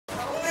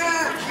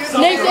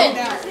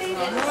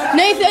Nathan!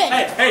 Nathan!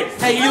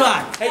 Hey, Eli!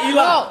 Hey,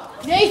 Eli! Oh,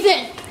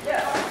 Nathan!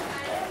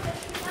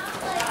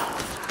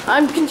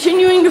 I'm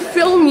continuing to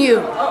film you.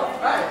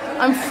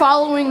 I'm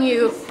following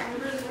you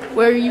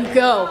where you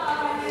go.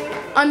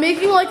 I'm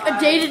making like a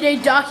day-to-day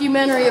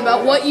documentary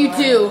about what you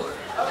do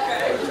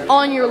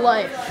on your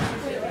life.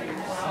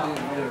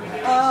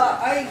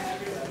 I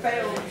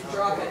failed to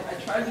drop it. I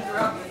tried to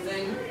drop the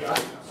thing,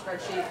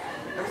 spreadsheet.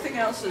 Everything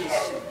else is...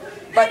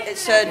 But it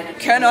said,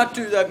 cannot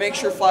do that, make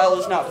sure file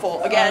is not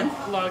full. Again.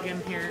 Log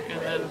in here,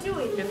 and then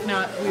if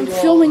not, I'm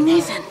filming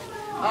Nathan.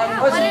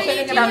 I wasn't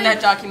kidding about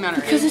that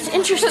documentary. Because it's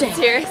interesting.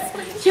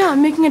 Seriously? Yeah,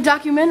 I'm making a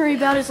documentary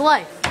about his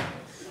life.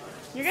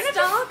 You're gonna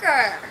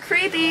stalker.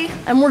 Creepy.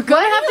 And we're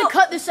gonna have to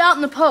cut this out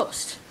in the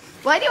post.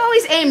 Why do you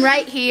always aim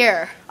right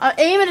here? I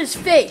aim at his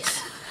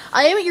face.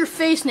 I aim at your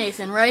face,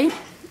 Nathan, right?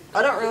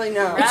 I don't really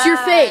know. It's your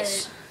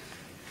face.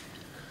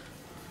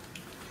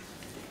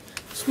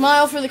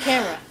 Smile for the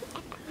camera.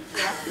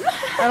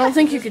 I don't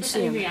think you could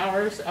see him. the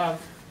hours of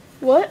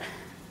What?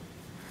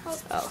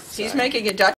 He's making a documentary.